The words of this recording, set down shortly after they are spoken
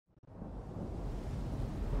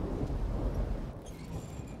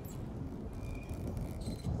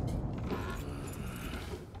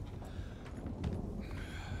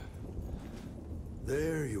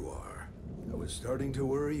There you are. I was starting to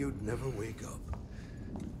worry you'd never wake up.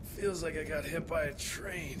 Feels like I got hit by a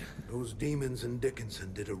train. Those demons in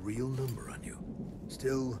Dickinson did a real number on you.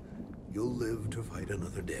 Still, you'll live to fight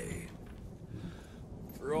another day.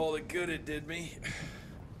 For all the good it did me.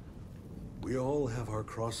 We all have our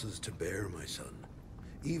crosses to bear, my son.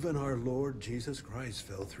 Even our Lord Jesus Christ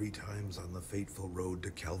fell 3 times on the fateful road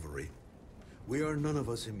to Calvary. We are none of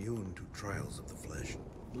us immune to trials of the flesh.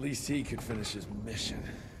 At least he could finish his mission.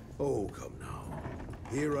 Oh, come now.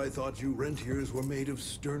 Here I thought you rentiers were made of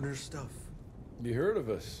sterner stuff. You heard of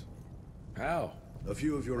us? How? A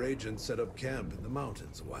few of your agents set up camp in the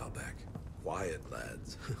mountains a while back. Quiet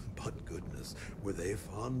lads, but goodness, were they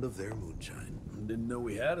fond of their moonshine. Didn't know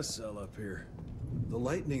we had a cell up here. The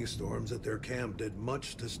lightning storms at their camp did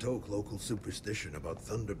much to stoke local superstition about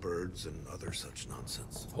thunderbirds and other such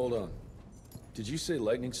nonsense. Hold on. Did you say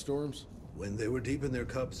lightning storms? When they were deep in their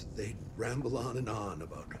cups, they'd ramble on and on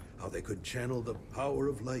about how they could channel the power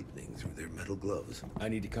of lightning through their metal gloves. I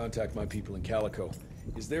need to contact my people in Calico.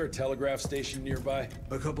 Is there a telegraph station nearby?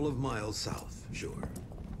 A couple of miles south, sure.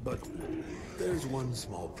 But there's one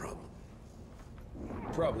small problem.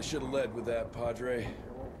 Probably should have led with that, Padre.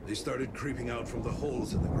 They started creeping out from the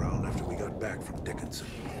holes in the ground after we got back from Dickinson.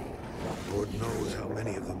 Lord knows how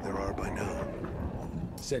many of them there are by now.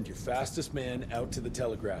 Send your fastest man out to the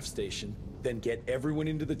telegraph station, then get everyone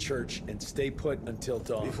into the church and stay put until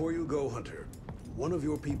dawn. Before you go, Hunter, one of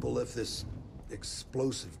your people left this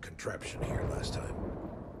explosive contraption here last time.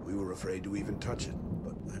 We were afraid to even touch it,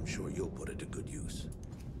 but I'm sure you'll put it to good use.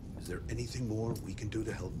 Is there anything more we can do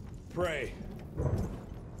to help? Pray.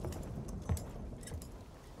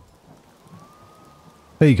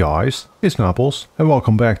 Hey guys, it's Naples and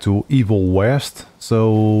welcome back to Evil West.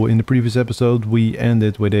 So in the previous episode we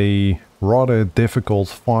ended with a rather difficult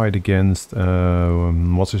fight against,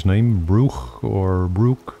 what's his name? Brook or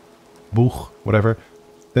Brook? Boog, whatever.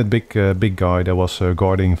 That big guy that was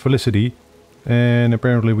guarding Felicity. And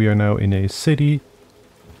apparently we are now in a city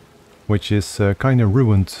which is kind of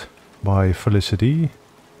ruined by Felicity.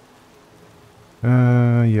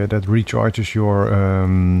 Yeah, that recharges your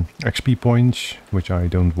XP points, which I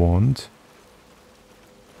don't want.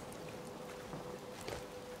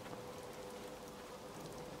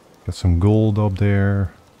 Got some gold up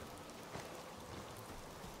there.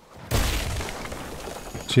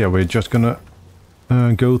 So yeah, we're just gonna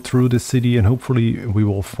go through the city and hopefully we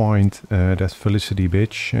will find that Felicity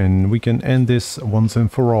bitch and we can end this once and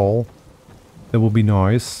for all. That will be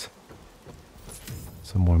nice.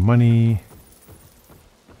 Some more money.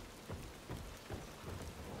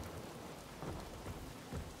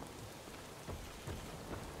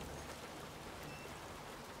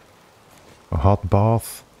 A hot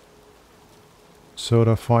bath.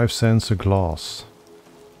 Soda 5 cents a glass.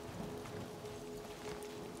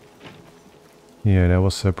 Yeah, that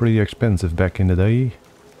was pretty expensive back in the day.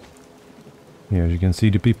 Yeah, as you can see,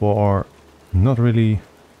 the people are not really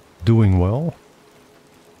doing well.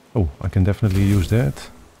 Oh, I can definitely use that.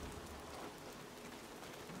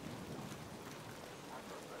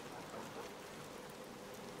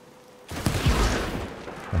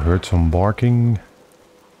 I heard some barking.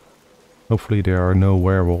 Hopefully there are no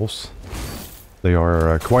werewolves. They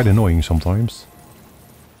are quite annoying sometimes.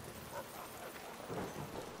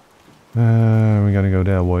 We gotta go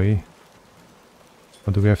that way.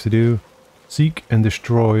 What do we have to do? Seek and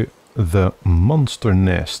destroy the monster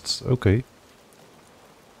nests. Okay.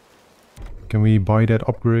 Can we buy that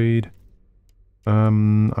upgrade?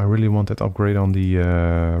 I really want that upgrade on the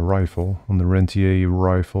rifle. On the Rentier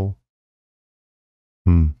rifle.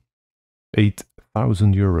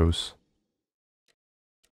 8,000 euros.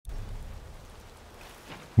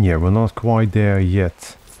 Yeah, we're not quite there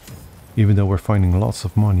yet, even though we're finding lots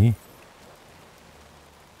of money.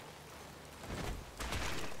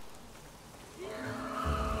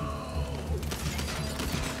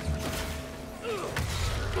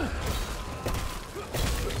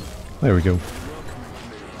 There we go.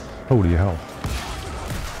 Holy hell.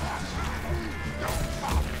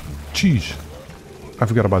 Jeez. I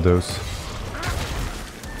forgot about those.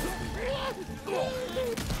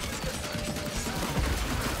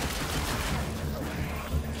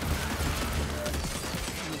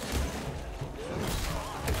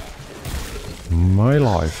 My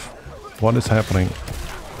life. What is happening?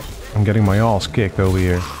 I'm getting my ass kicked over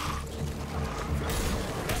here.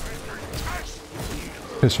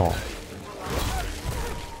 Piss off.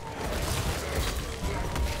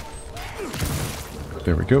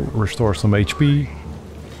 There we go. Restore some HP.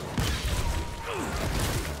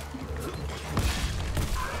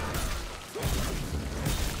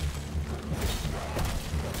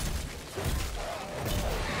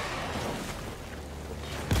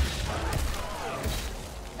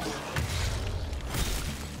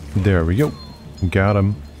 There we go. Got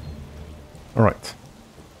him. Alright.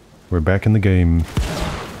 We're back in the game.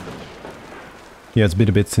 Yeah, it's been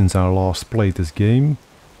a bit since I last played this game.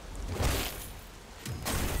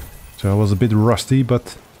 So I was a bit rusty,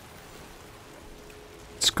 but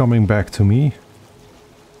it's coming back to me.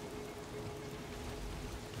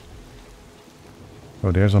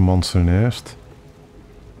 Oh, there's a monster nest.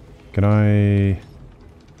 Can I...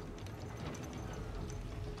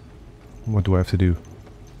 What do I have to do?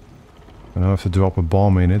 I have to drop a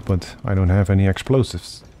bomb in it, but I don't have any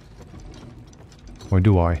explosives. Or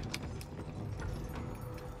do I?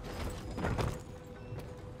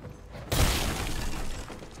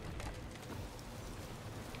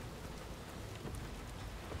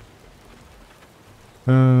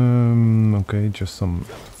 Okay, just some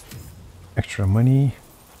extra money.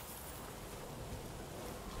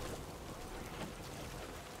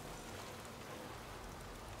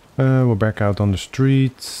 We're back out on the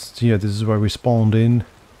streets. Yeah, this is where we spawned in,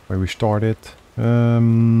 where we started.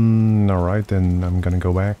 Alright, then I'm gonna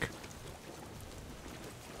go back.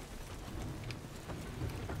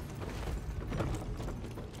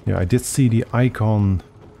 Yeah, I did see the icon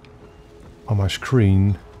on my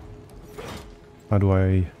screen. How do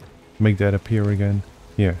I make that appear again?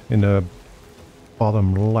 Yeah, in the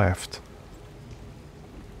bottom left.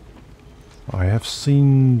 I have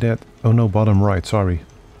seen that... Oh no, bottom right, sorry.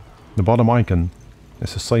 The bottom icon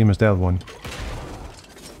is the same as that one.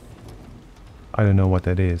 I don't know what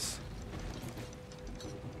that is.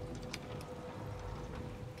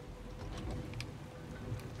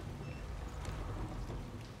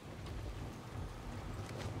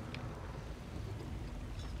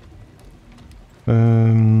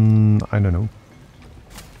 I don't know.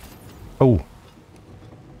 Oh.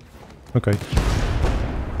 Okay.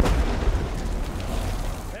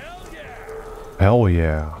 Hell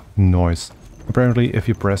yeah. Nice. Apparently if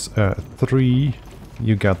you press 3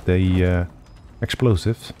 you got the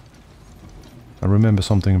explosives. I remember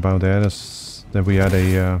something about that. That we had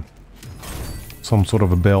a some sort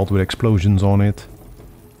of a belt with explosions on it.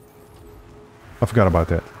 I forgot about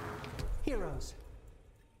that. Heroes.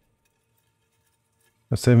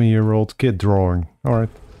 A 7-year-old kid drawing. Alright.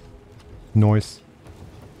 Nice.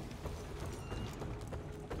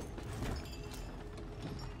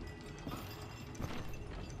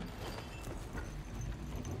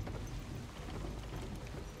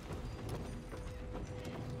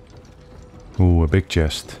 Ooh, a big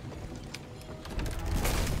chest.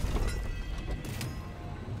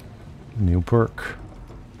 New perk.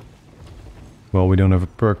 Well, we don't have a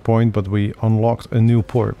perk point, but we unlocked a new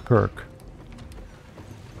perk.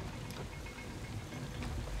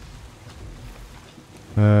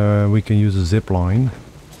 We can use a zip line.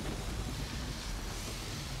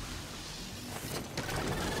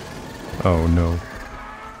 Oh no.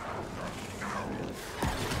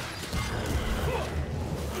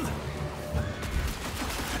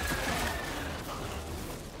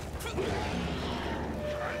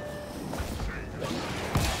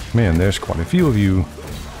 Man, there's quite a few of you.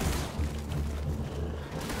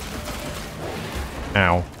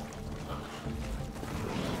 Ow.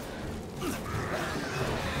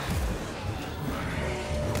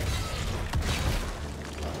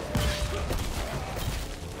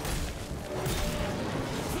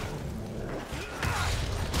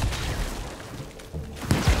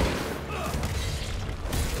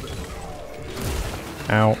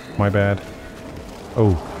 Ow, my bad.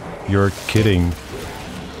 Oh, you're kidding.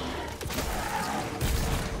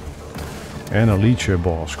 And a leecher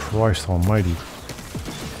boss, Christ almighty.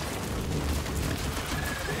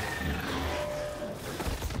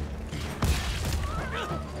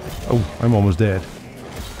 Oh, I'm almost dead.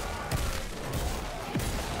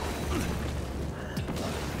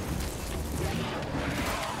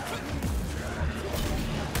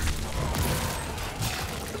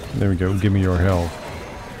 There we go, give me your health.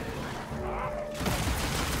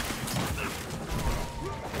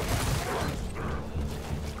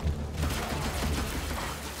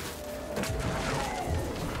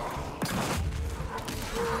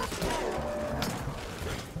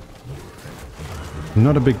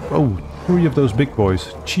 Not a big... Oh, 3 of those big boys.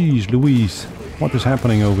 Jeez Louise. What is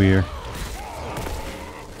happening over here?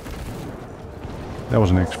 That was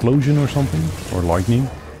an explosion or something? Or lightning?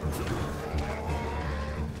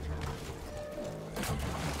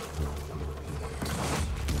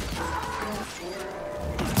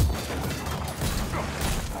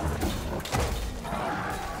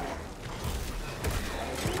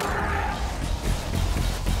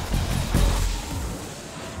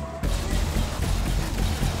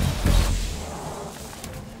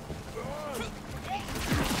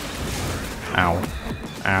 Ow.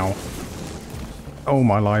 Ow. Oh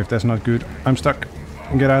my life, that's not good. I'm stuck.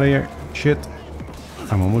 Get out of here. Shit.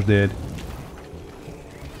 I'm almost dead.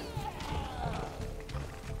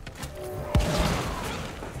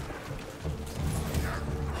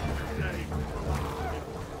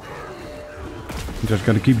 Just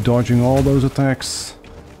gotta keep dodging all those attacks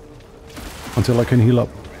until I can heal up.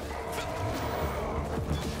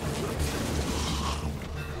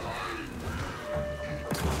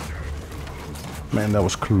 Man, that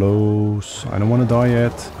was close. I don't want to die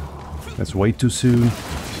yet. That's way too soon.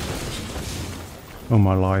 Oh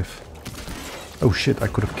my life. Oh shit, I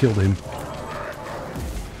could have killed him.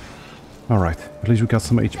 Alright, at least we got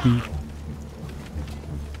some HP.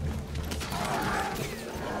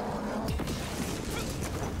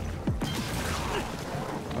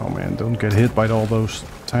 Oh man, don't get hit by all those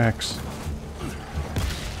attacks.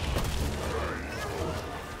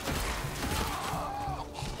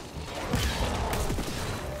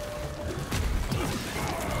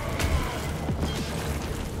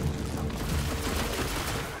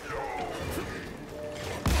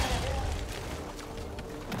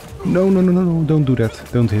 No, no, no, no, no, don't do that.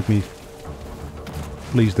 Don't hit me.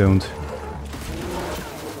 Please don't.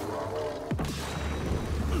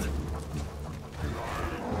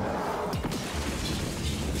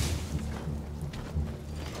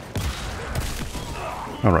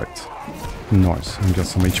 Alright. Nice. We got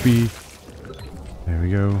some HP. There we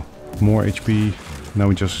go. More HP. Now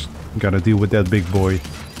we just gotta deal with that big boy.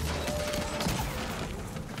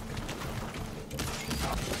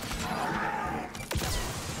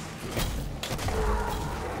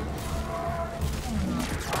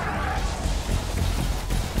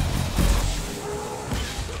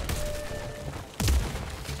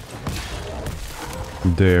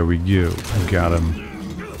 There we go. Got him.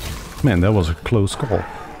 Man, that was a close call.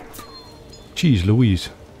 Jeez Louise.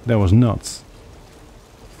 That was nuts.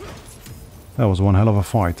 That was one hell of a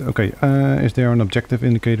fight. Okay, is there an objective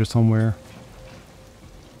indicator somewhere?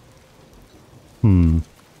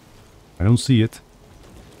 I don't see it.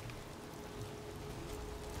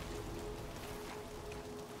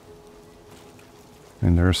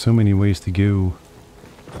 And there are so many ways to go.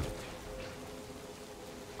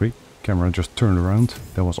 Wait, camera just turned around.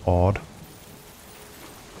 That was odd.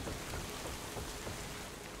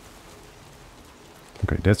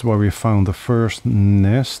 Okay, that's where we found the first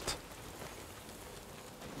nest.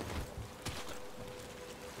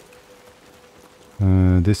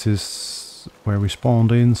 This is where we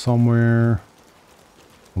spawned in somewhere.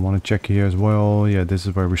 I want to check here as well. Yeah, this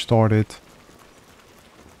is where we started.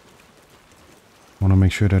 Want to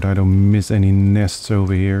make sure that I don't miss any nests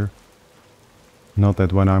over here. Not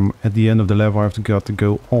that when I'm at the end of the level I have to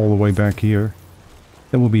go all the way back here.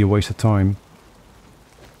 That would be a waste of time.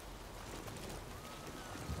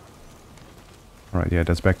 Alright, yeah,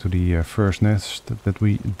 that's back to the first nest that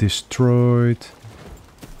we destroyed.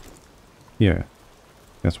 Yeah,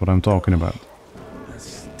 that's what I'm talking about.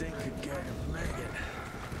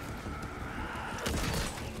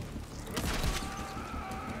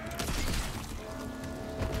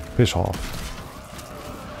 Piss off.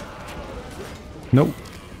 Nope,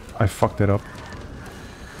 I fucked it up.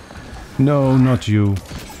 No, not you.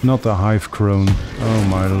 Not the hive crone. Oh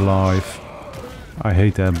my life. I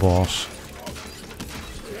hate that boss.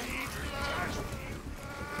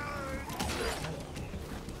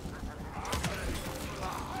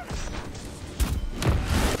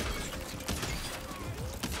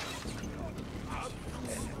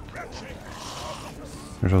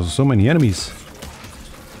 There's also so many enemies.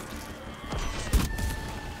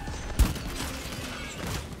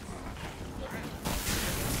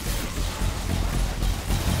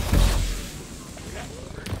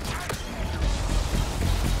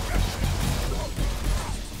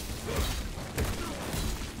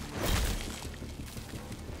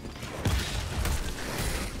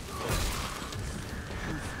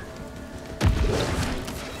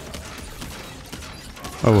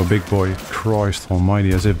 Oh, a big boy. Christ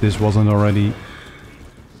almighty, as if this wasn't already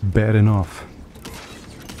bad enough.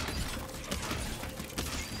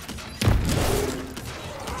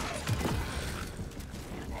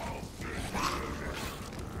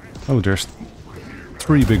 Oh, there's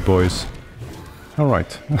 3 big boys.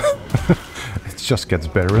 Alright. It just gets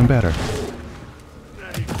better and better.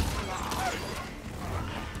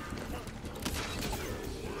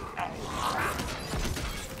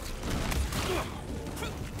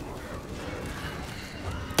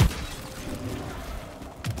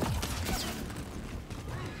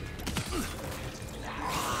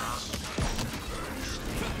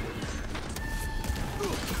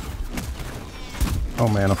 Oh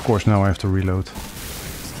man, of course now I have to reload.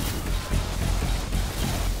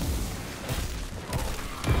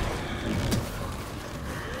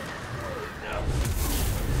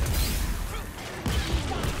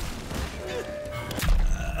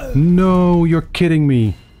 No, you're kidding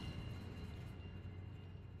me.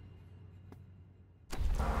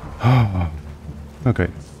 Okay.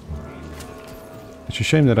 It's a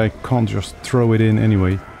shame that I can't just throw it in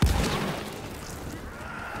anyway.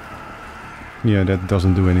 Yeah, that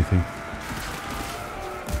doesn't do anything.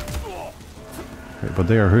 Okay, but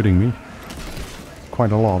they are hurting me.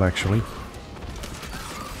 Quite a lot, actually.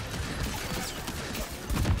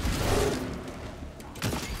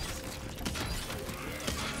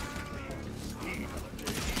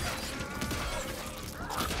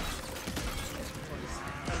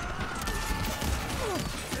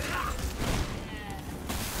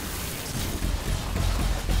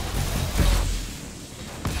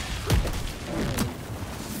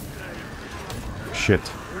 Shit.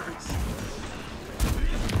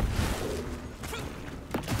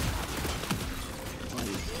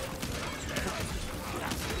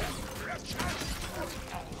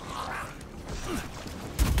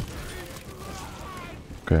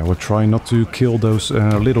 Okay, I will try not to kill those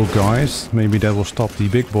little guys. Maybe that will stop the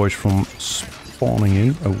big boys from spawning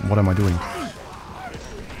in. Oh, what am I doing?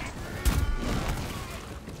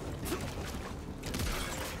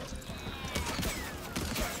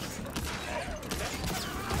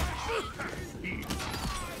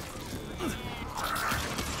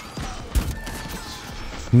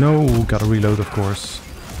 No, gotta reload, of course.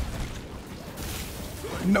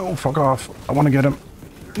 No, fuck off. I want to get him.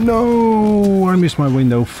 No, I missed my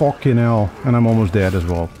window. Fucking hell. And I'm almost dead as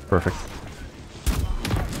well. Perfect.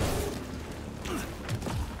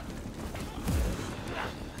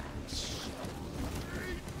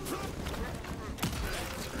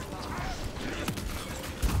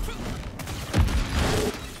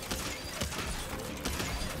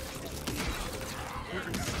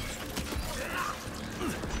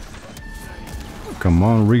 Come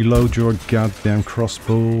on, reload your goddamn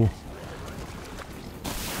crossbow.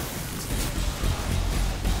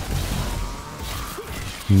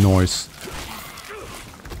 Noise.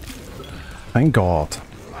 Thank God.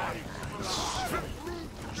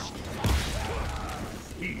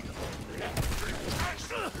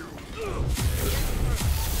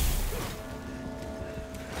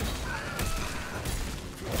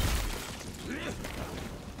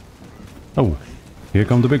 Oh, here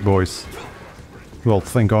come the big boys. Well,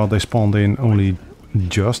 thank God they spawned in only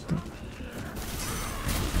just.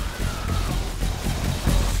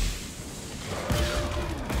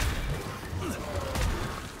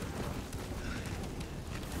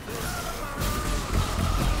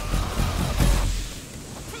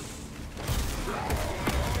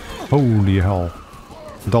 Holy hell.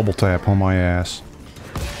 Double tap on my ass.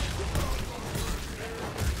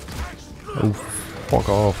 Oh, fuck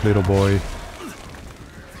off, little boy.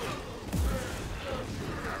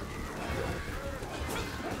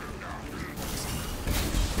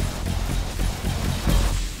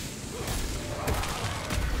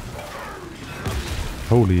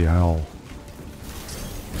 Holy hell.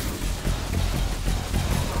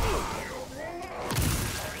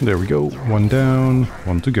 There we go. One down,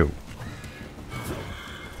 one to go.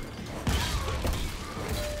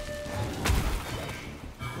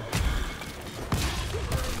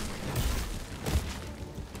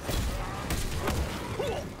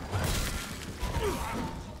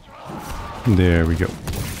 There we go.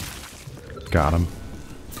 Got him.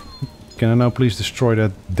 Can I now please destroy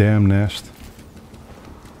that damn nest?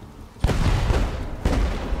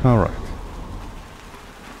 Alright.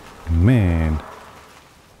 Man.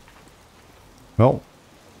 Well,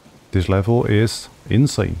 this level is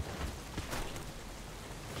insane.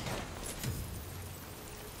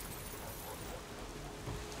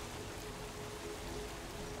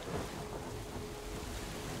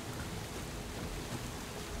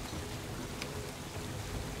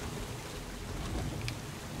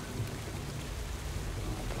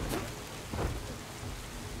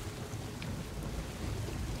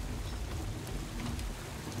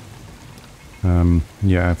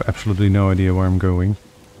 Yeah, I have absolutely no idea where I'm going.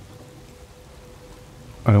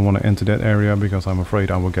 I don't want to enter that area because I'm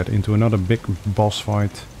afraid I will get into another big boss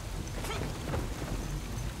fight.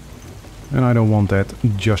 And I don't want that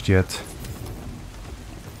just yet.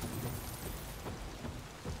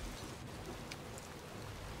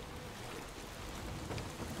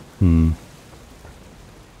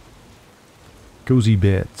 Cozy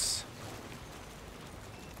beds.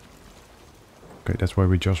 Okay, that's where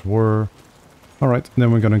we just were. Alright,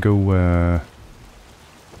 then we're gonna go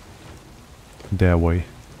their way.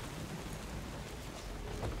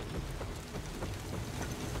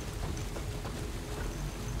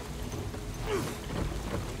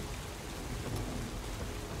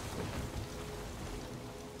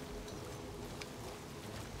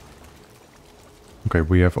 Okay,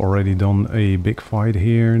 we have already done a big fight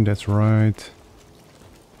here, that's right.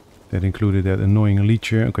 That included that annoying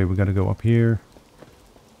leecher. Okay, we gotta go up here.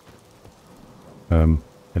 Hello.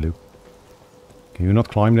 Can you not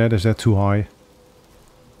climb that? Is that too high?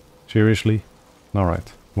 Seriously?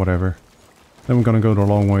 Alright, whatever. Then we're gonna go the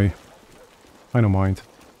long way. I don't mind.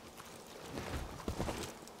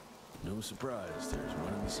 No surprise, there's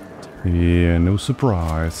one in the cemetery. Yeah, no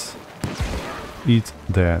surprise. Eat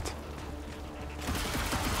that.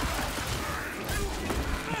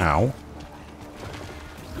 Ow.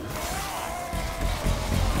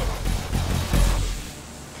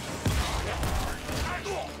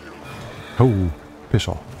 Oh, piss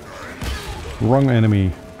off. Wrong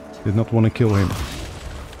enemy. Did not want to kill him.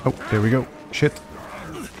 Oh, there we go. Shit.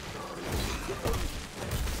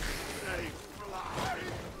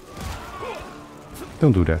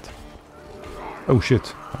 Don't do that. Oh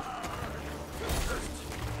shit.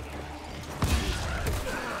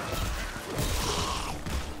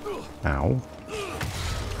 Ow.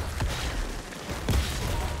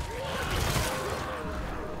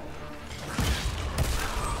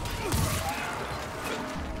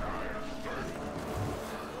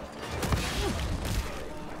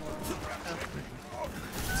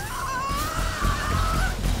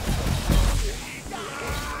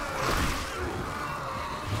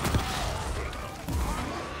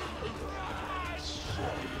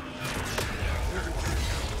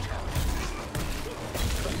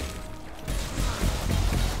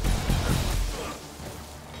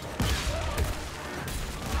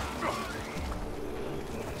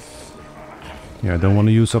 Yeah, I don't want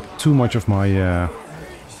to use up too much of my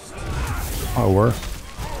power.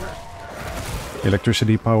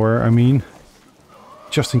 Electricity power, I mean.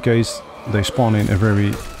 Just in case they spawn in a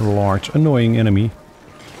very large, annoying enemy.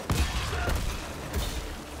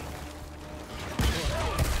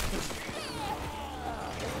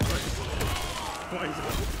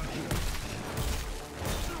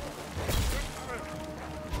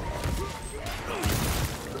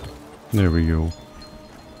 There we go.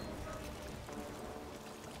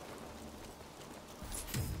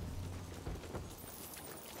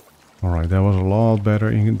 Alright, that was a lot better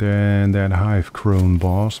than that hive crone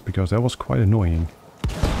boss, because that was quite annoying.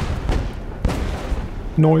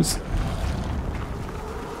 Noise!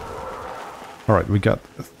 Alright, we got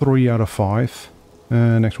 3 out of 5.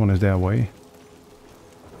 Next one is that way.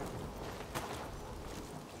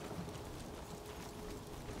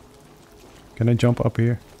 Can I jump up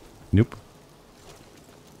here? Nope.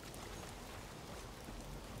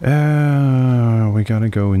 We gotta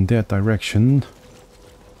go in that direction.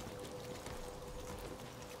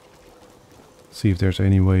 See if there's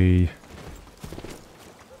any way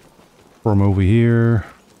from over here.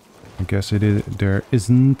 I guess it is. There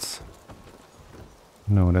isn't.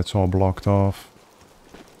 No, that's all blocked off.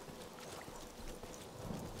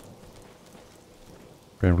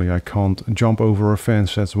 Apparently I can't jump over a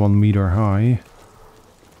fence that's 1 meter high.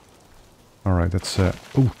 Alright, that's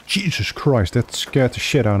oh, Jesus Christ, that scared the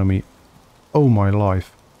shit out of me. Oh my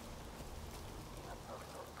life.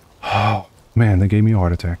 Oh, man, that gave me a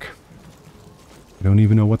heart attack. I don't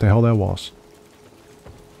even know what the hell that was.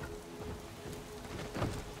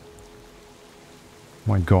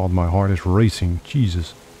 My god, my heart is racing.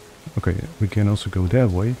 Jesus. Okay, we can also go that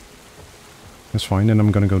way. That's fine, then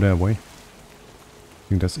I'm gonna go that way. I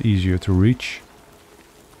think that's easier to reach.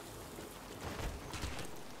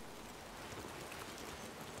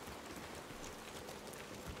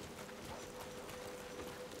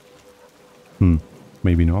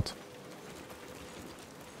 Maybe not.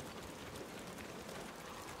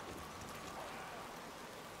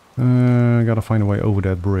 I gotta find a way over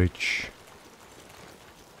that bridge.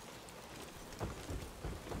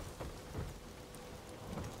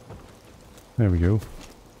 There we go.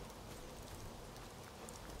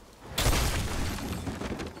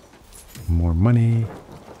 More money.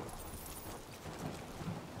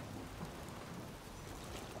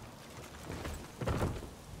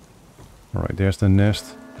 Alright, there's the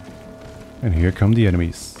nest. And here come the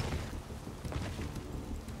enemies.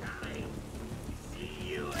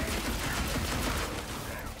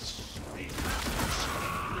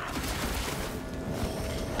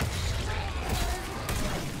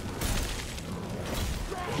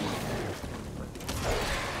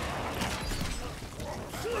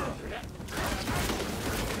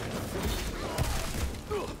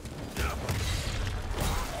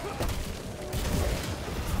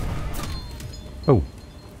 Oh,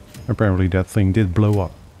 apparently that thing did blow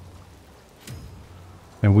up.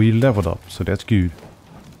 And we leveled up, so that's good.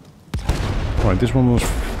 Alright, this one was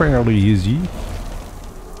fairly easy.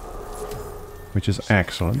 Which is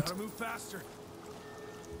excellent.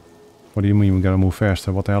 What do you mean we gotta move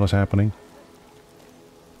faster? What the hell is happening?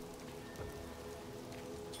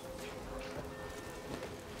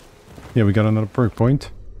 Yeah, we got another perk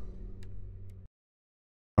point.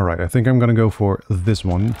 Alright, I think I'm gonna go for this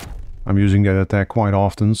one. I'm using that attack quite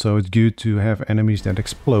often, so it's good to have enemies that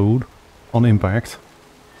explode on impact.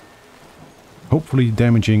 Hopefully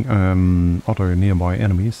damaging other nearby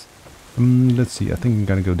enemies. Let's see, I think I'm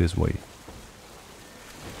gonna go this way.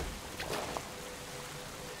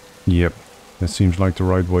 Yep, that seems like the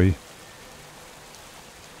right way.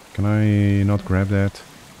 Can I not grab that?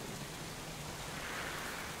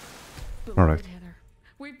 Alright. Heather,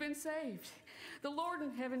 we've been saved. The Lord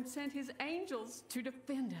in heaven sent his angels to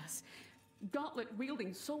defend us.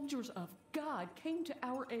 Gauntlet-wielding soldiers of God came to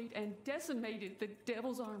our aid and decimated the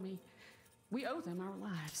devil's army. We owe them our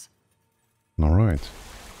lives. Alright.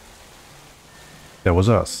 That was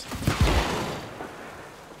us.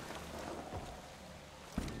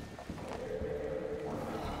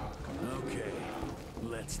 Okay,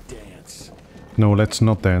 let's dance. No, let's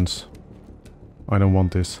not dance. I don't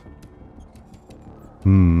want this.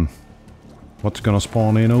 What's gonna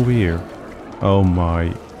spawn in over here? Oh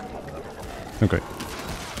my. Okay.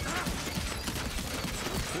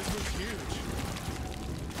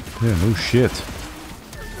 Yeah, no shit.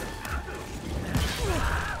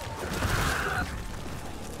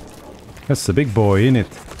 That's the big boy, innit?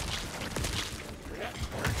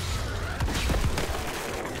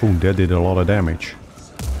 Oh, that did a lot of damage.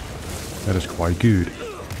 That is quite good.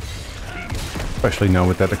 Especially now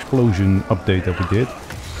with that explosion update that we did.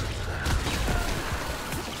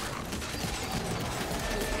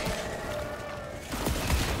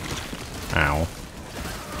 Ow.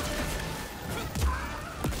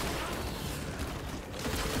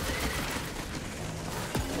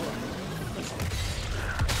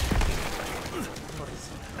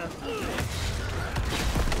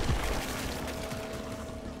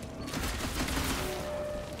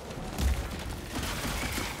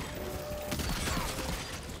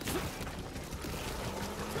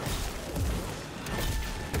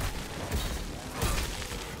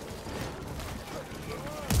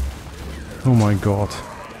 Oh my god.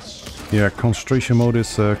 Yeah, concentration mode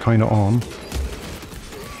is kinda on.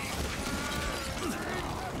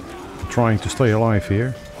 Trying to stay alive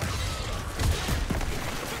here.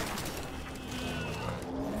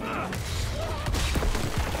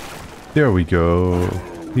 There we go.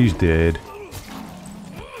 He's dead.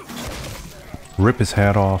 Rip his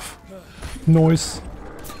head off. Noise.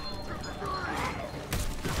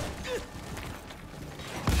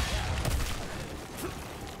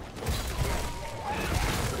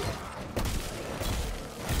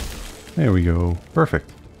 There we go.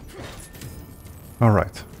 Perfect.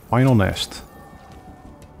 Alright. Final nest.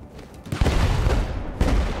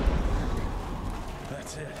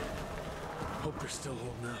 That's it. Hope they're still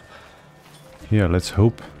holding up. Yeah, let's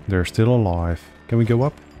hope they're still alive. Can we go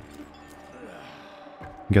up?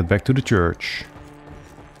 Get back to the church.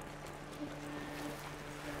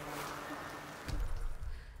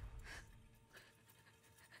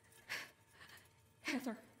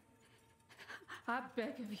 Heather, I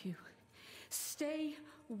beg of you, stay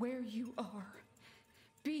where you are.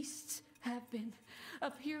 Beasts have been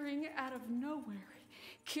appearing out of nowhere,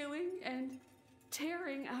 killing and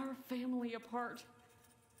tearing our family apart.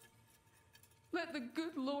 Let the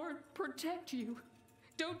good Lord protect you.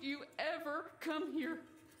 Don't you ever come here.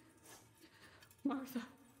 Martha.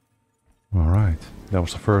 Alright, that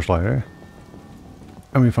was the first layer.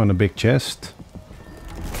 And we found a big chest.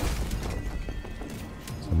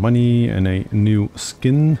 Some money and a new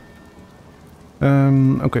skin.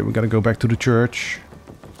 Okay, we gotta go back to the church.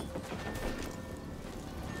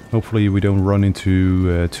 Hopefully we don't run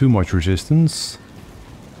into too much resistance.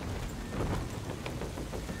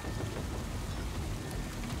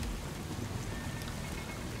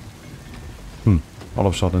 All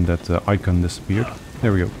of a sudden that icon disappeared.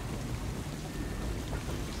 There we go.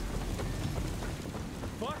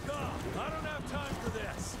 Fuck off! I don't have time for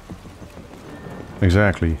this.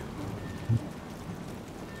 Exactly.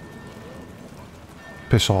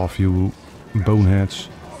 Piss off, you boneheads.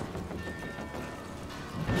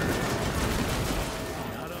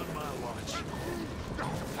 Not on my watch.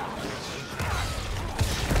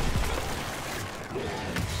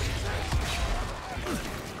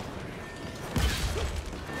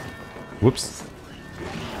 Whoops.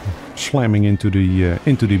 Slamming into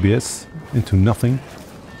the abyss, into nothing.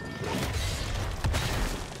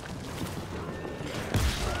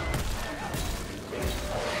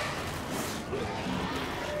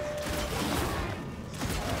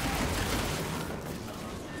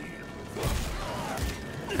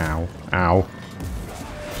 Ow, ow.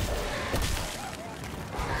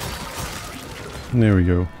 There we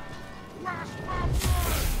go.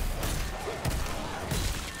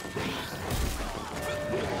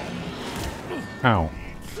 Ow.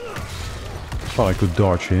 Thought I could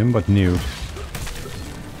dodge him, but no.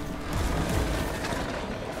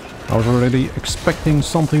 I was already expecting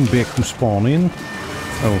something big to spawn in.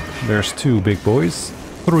 Oh, there's 2 big boys.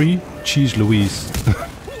 3. Cheese Louise.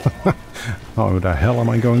 How the hell am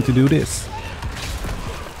I going to do this?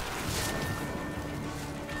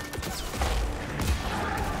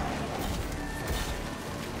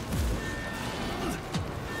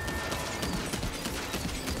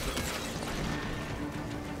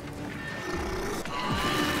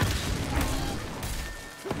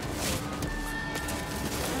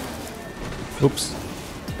 Oops.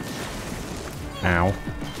 Ow.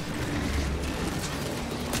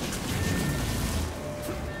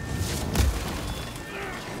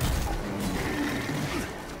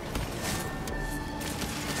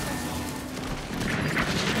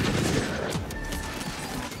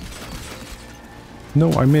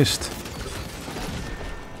 No, I missed.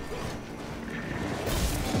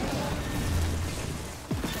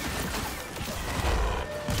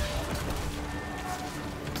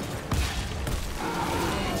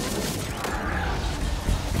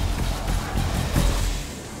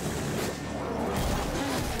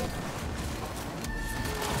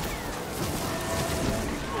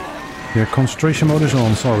 Yeah, concentration mode is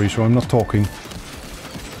on, sorry, so I'm not talking.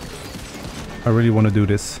 I really want to do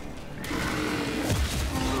this.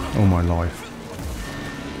 Oh my life.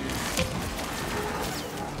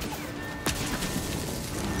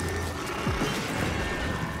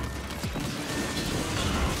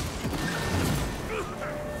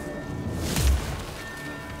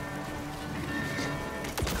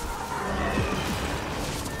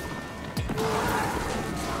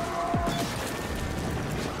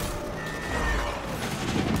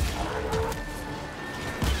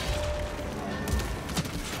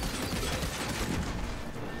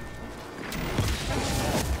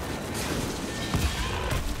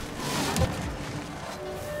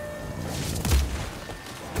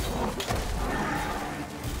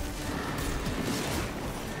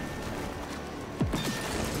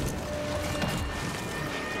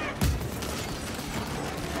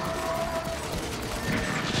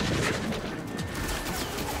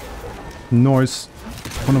 Noise.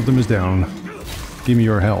 One of them is down. Give me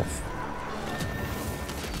your health.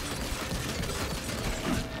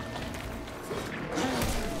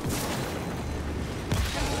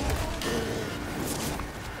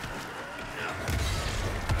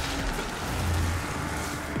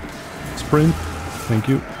 Sprint. Thank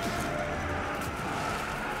you.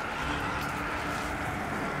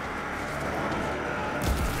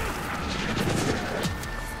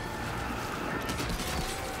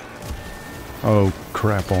 Oh,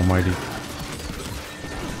 crap almighty.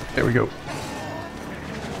 There we go.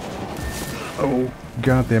 Oh,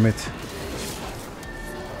 god damn it.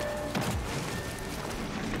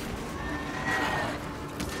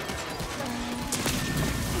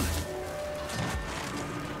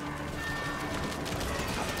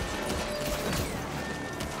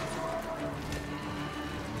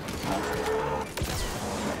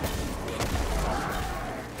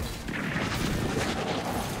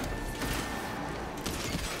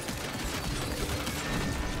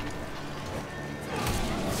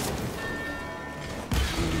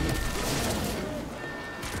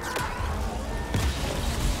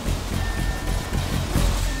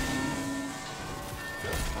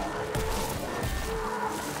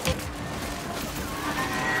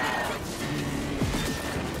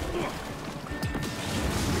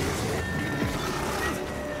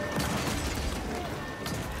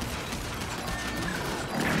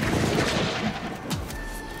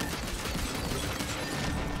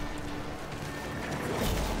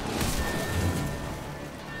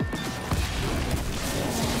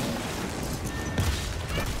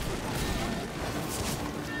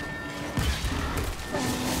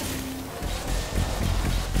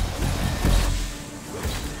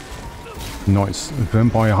 Nice.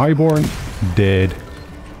 Vampire Highborn, dead.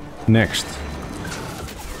 Next.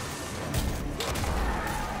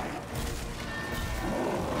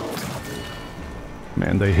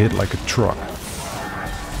 Man, they hit like a truck.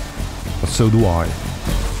 But so do I.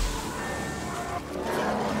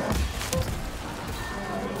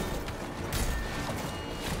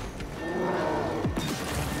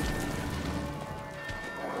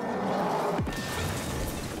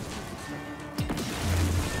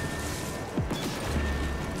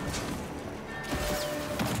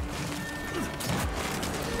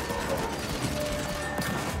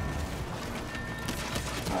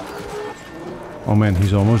 Oh man,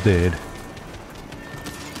 he's almost dead.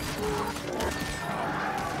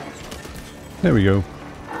 There we go.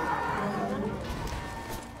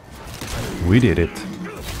 We did it.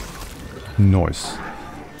 Nice.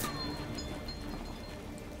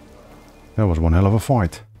 That was one hell of a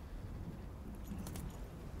fight.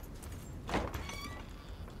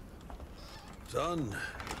 Son,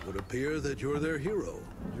 it would appear that you're their hero.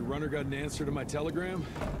 Your runner got an answer to my telegram?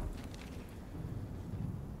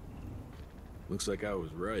 Looks like I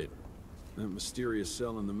was right. That mysterious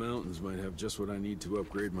cell in the mountains might have just what I need to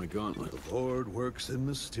upgrade my gauntlet. The Lord works in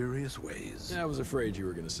mysterious ways. I was afraid you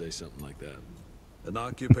were gonna say something like that. An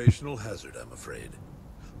occupational hazard, I'm afraid.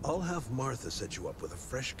 I'll have Martha set you up with a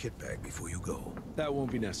fresh kit bag before you go. That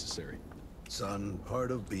won't be necessary. Son, part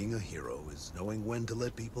of being a hero is knowing when to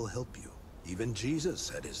let people help you. Even Jesus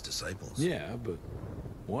had his disciples. Yeah, but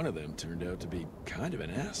one of them turned out to be kind of an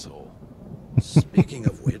asshole. Speaking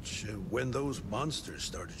of which, when those monsters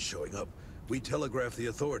started showing up, we telegraphed the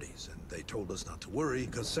authorities, and they told us not to worry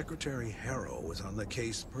because Secretary Harrow was on the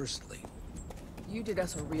case personally. You did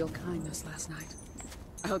us a real kindness last night.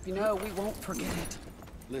 I hope you know we won't forget it.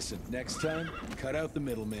 Listen, next time, cut out the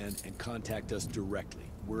middleman and contact us directly.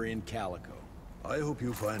 We're in Calico. I hope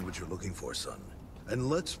you find what you're looking for, son. And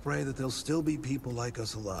let's pray that there'll still be people like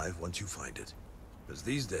us alive once you find it. Because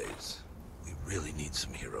these days, we really need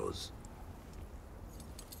some heroes.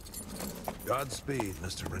 Godspeed,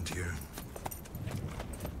 Mr. Rentier.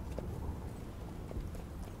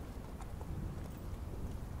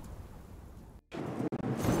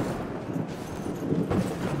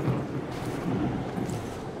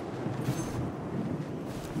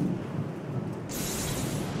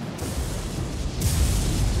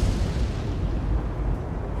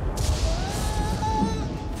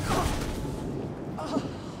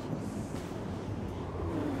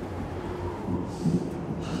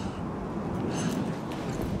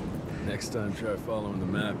 Next time, try following the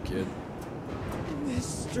map, kid.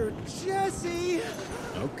 Mr. Jesse!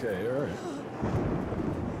 Okay, all right.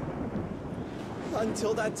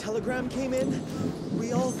 Until that telegram came in,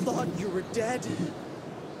 we all thought you were dead.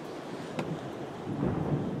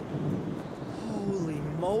 Holy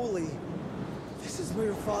moly. This is where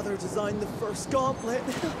your father designed the first gauntlet.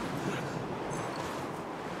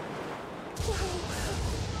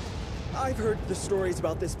 I've heard the stories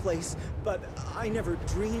about this place, but I never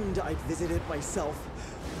dreamed I'd visit it myself.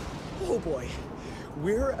 Oh boy,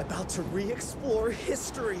 we're about to re-explore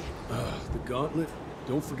history. The gauntlet?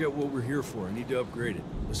 Don't forget what we're here for. I need to upgrade it.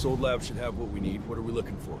 This old lab should have what we need. What are we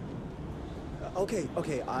looking for?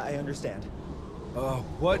 Okay, I understand.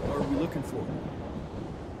 What are we looking for?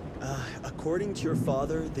 According to your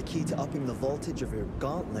father, the key to upping the voltage of your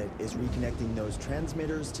gauntlet is reconnecting those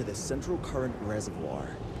transmitters to the central current reservoir.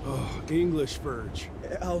 Oh, English Verge.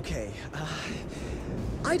 Okay,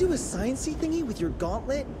 I do a sciencey thingy with your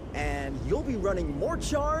gauntlet, and you'll be running more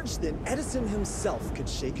charge than Edison himself could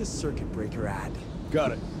shake a circuit breaker at.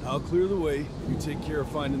 Got it. I'll clear the way. You take care of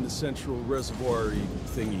finding the central reservoir-y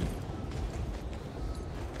thingy.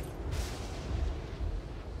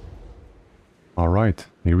 Alright,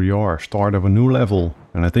 here we are, start of a new level.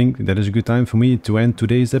 And I think that is a good time for me to end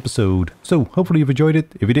today's episode. So, hopefully you've enjoyed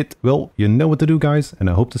it. If you did, well, you know what to do, guys. And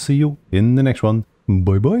I hope to see you in the next one.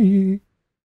 Bye bye!